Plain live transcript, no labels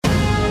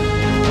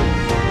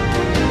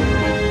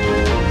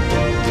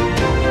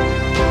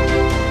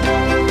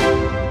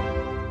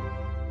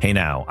Hey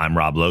now, I'm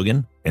Rob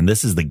Logan, and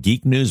this is the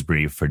Geek News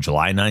Brief for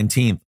July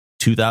 19th,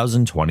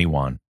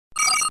 2021.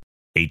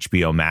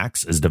 HBO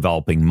Max is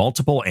developing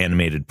multiple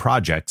animated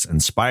projects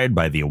inspired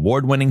by the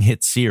award-winning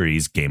hit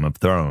series Game of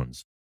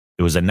Thrones.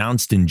 It was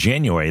announced in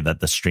January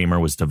that the streamer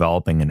was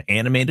developing an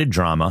animated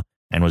drama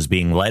and was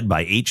being led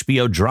by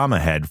HBO drama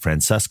head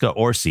Francesca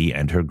Orsi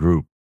and her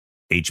group.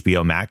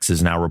 HBO Max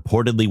is now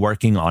reportedly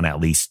working on at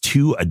least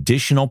 2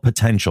 additional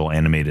potential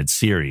animated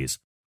series,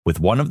 with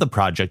one of the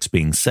projects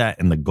being set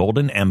in the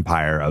Golden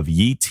Empire of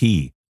Yi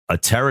Ti, a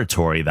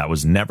territory that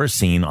was never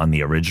seen on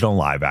the original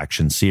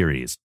live-action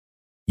series.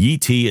 Yi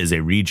Ti is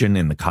a region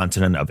in the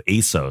continent of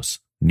Essos,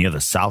 near the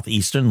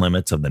southeastern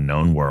limits of the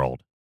known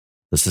world.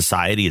 The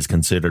society is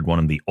considered one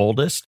of the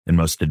oldest and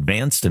most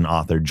advanced in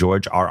author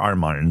George R.R.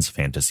 Martin's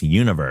fantasy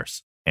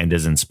universe, and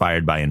is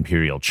inspired by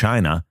Imperial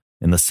China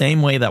in the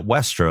same way that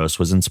Westeros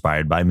was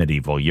inspired by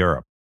medieval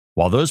Europe.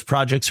 While those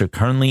projects are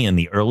currently in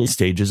the early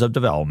stages of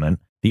development,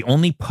 the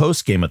only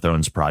post-Game of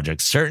Thrones project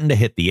certain to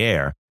hit the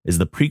air is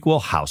the prequel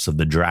House of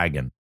the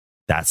Dragon.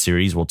 That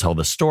series will tell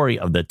the story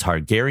of the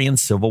Targaryen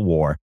Civil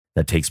War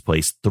that takes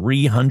place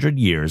 300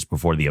 years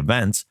before the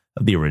events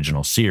of the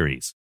original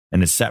series,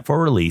 and is set for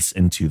release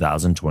in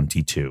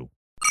 2022.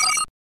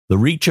 The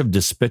reach of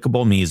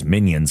Despicable Me's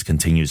Minions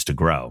continues to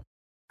grow.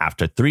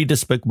 After 3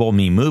 Despicable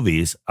Me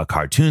movies, a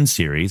cartoon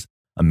series,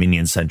 a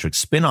Minion-centric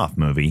spin-off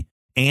movie,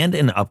 and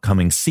an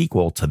upcoming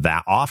sequel to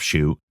that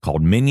offshoot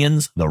called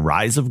Minions: The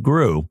Rise of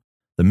Gru,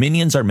 the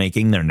Minions are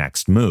making their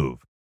next move,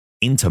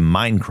 into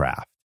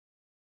Minecraft.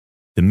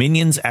 The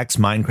Minions X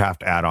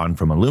Minecraft add-on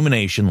from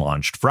Illumination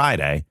launched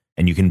Friday,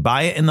 and you can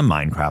buy it in the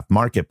Minecraft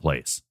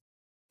marketplace.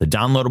 The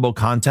downloadable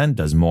content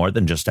does more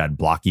than just add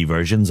blocky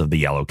versions of the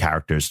yellow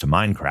characters to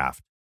Minecraft.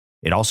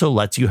 It also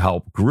lets you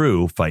help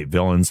Gru fight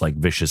villains like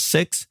Vicious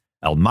Six,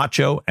 El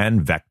Macho,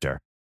 and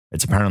Vector.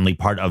 It's apparently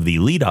part of the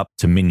lead-up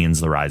to Minions: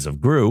 The Rise of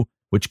Gru,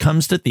 which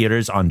comes to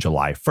theaters on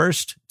July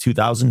 1st,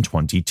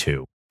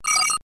 2022.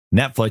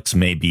 Netflix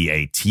may be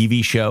a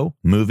TV show,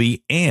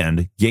 movie,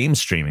 and game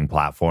streaming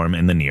platform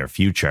in the near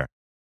future.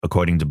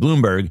 According to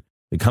Bloomberg,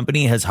 the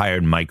company has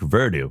hired Mike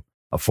Verdu,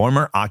 a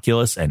former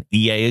Oculus and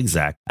EA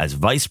exec, as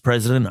vice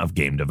president of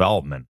game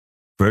development.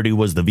 Verdu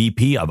was the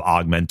VP of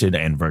augmented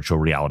and virtual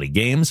reality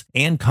games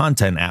and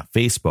content at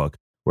Facebook,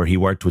 where he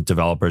worked with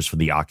developers for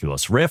the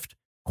Oculus Rift,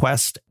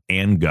 Quest,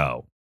 and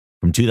Go.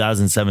 From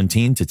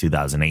 2017 to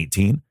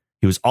 2018,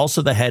 he was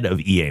also the head of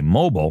EA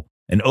Mobile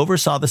and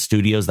oversaw the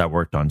studios that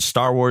worked on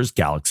Star Wars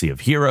Galaxy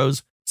of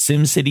Heroes,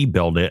 SimCity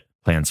Build It,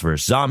 Plants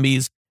vs.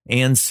 Zombies,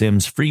 and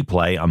Sims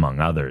Freeplay, among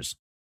others.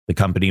 The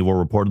company will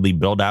reportedly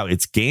build out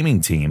its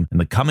gaming team in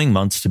the coming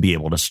months to be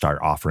able to start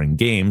offering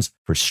games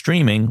for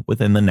streaming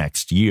within the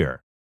next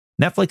year.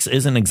 Netflix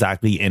isn't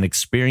exactly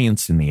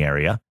inexperienced in the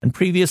area and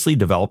previously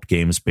developed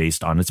games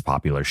based on its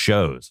popular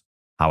shows.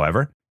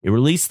 However, it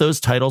released those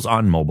titles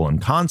on mobile and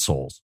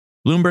consoles.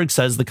 Bloomberg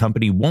says the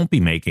company won't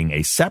be making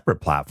a separate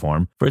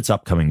platform for its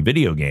upcoming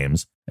video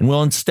games and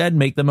will instead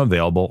make them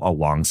available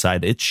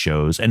alongside its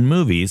shows and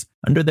movies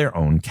under their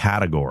own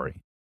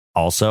category.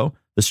 Also,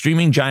 the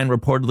streaming giant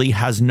reportedly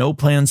has no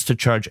plans to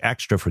charge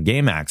extra for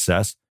game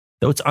access,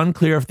 though it's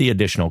unclear if the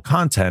additional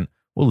content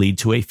will lead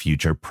to a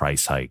future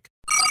price hike.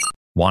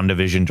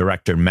 WandaVision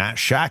director Matt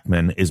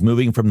Shakman is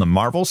moving from the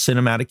Marvel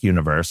Cinematic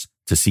Universe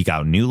to seek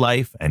out new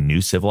life and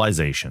new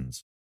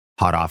civilizations.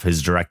 Hot off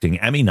his directing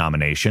Emmy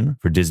nomination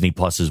for Disney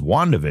Plus's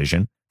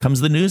WandaVision comes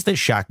the news that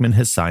Shakman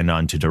has signed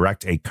on to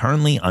direct a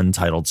currently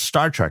untitled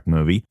Star Trek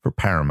movie for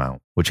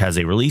Paramount, which has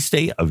a release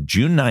date of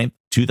June 9th,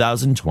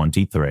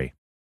 2023.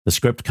 The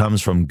script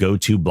comes from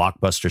go-to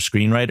blockbuster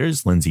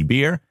screenwriters Lindsay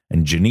Beer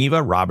and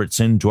Geneva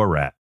Robertson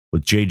Dorette,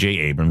 with J.J.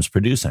 Abrams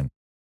producing.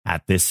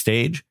 At this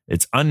stage,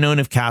 it's unknown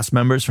if cast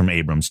members from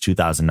Abrams'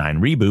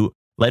 2009 reboot,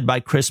 led by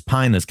Chris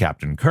Pine as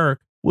Captain Kirk,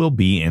 will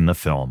be in the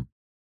film.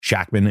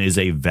 Shakman is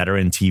a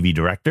veteran TV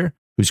director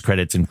whose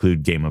credits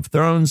include Game of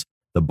Thrones,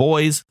 The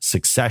Boys,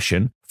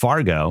 Succession,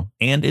 Fargo,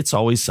 and It's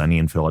Always Sunny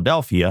in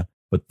Philadelphia,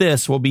 but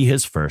this will be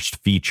his first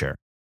feature.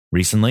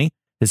 Recently,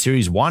 his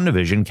series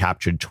WandaVision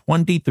captured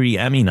 23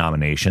 Emmy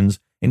nominations,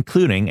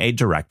 including a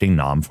directing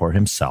nom for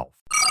himself.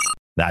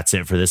 That's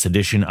it for this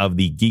edition of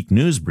the Geek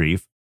News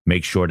Brief.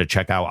 Make sure to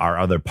check out our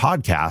other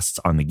podcasts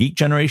on the Geek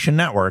Generation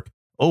Network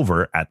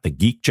over at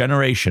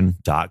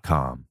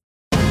thegeekgeneration.com.